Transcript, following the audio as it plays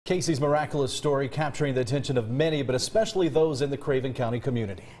Casey's miraculous story capturing the attention of many, but especially those in the Craven County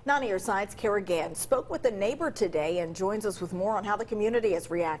community. 9 News Side's Kara Gann spoke with a neighbor today and joins us with more on how the community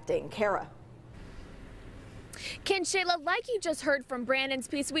is reacting. Kara. Ken, Shayla, like you just heard from Brandon's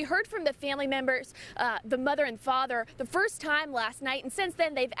piece, we heard from the family members, the mother and father, the first time last night, and since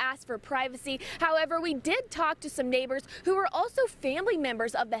then they've asked for privacy. However, we did talk to some neighbors who are also family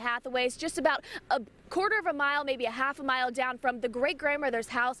members of the Hathaways, just about a quarter of a mile, maybe a half a mile down from the great-grandmother's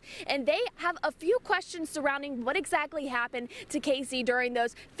house, and they have a few questions surrounding what exactly happened to Casey during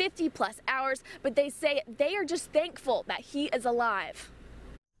those 50-plus hours, but they say they are just thankful that he is alive.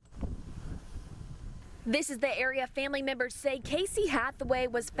 This is the area family members say Casey Hathaway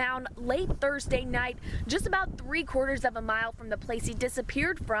was found late Thursday night, just about 3/4 of a mile from the place he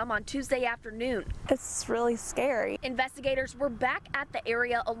disappeared from on Tuesday afternoon. It's really scary. Investigators were back at the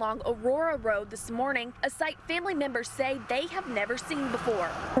area along Aurora Road this morning, a site family members say they have never seen before.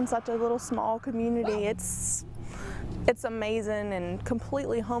 In such a little small community, it's amazing and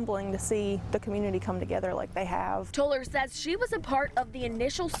completely humbling to see the community come together like they have. Toller says she was a part of the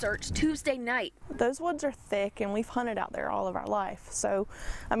initial search Tuesday night. Those woods are thick and we've hunted out there all of our life. So,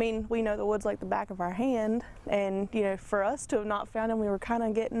 I mean, we know the woods like the back of our hand, and you know, for us to have not found him, we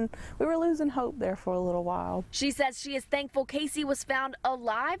were losing hope there for a little while. She says she is thankful Casey was found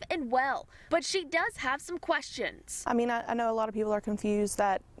alive and well, but she does have some questions. I mean, I know a lot of people are confused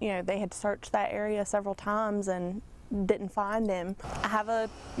that, you know, they had searched that area several times and didn't find him. I have a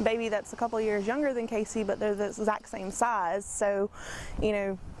baby that's a couple of years younger than Casey, but they're the exact same size. So, you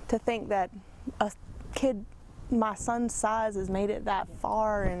know, to think that a kid my son's size has made it that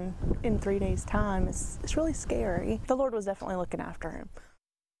far in 3 days' time, it's really scary. The Lord was definitely looking after him.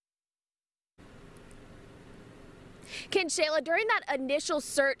 Ken, Shayla, during that initial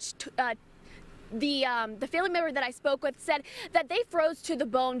search, the family member that I spoke with said that they froze to the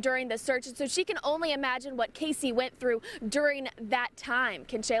bone during the search, and so she can only imagine what Casey went through during that time.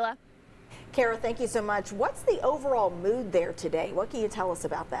 Ken, Shayla? Kara, thank you so much. What's the overall mood there today? What can you tell us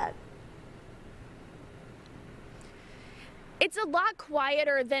about that? It's a lot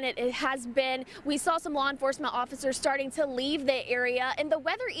quieter than it has been. We saw some law enforcement officers starting to leave the area, and the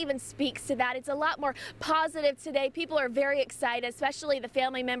weather even speaks to that. It's a lot more positive today. People are very excited, especially the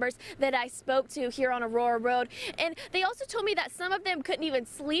family members that I spoke to here on Aurora Road. And they also told me that some of them couldn't even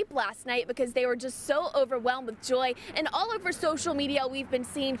sleep last night because they were just so overwhelmed with joy. And all over social media, we've been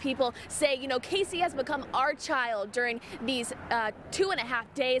seeing people say, you know, Casey has become our child during these 2.5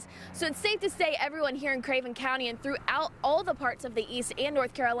 days. So it's safe to say everyone here in Craven County and throughout all the parts of the East and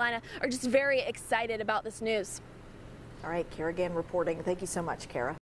North Carolina are just very excited about this news. All right, Kara Gann reporting. Thank you so much, Kara.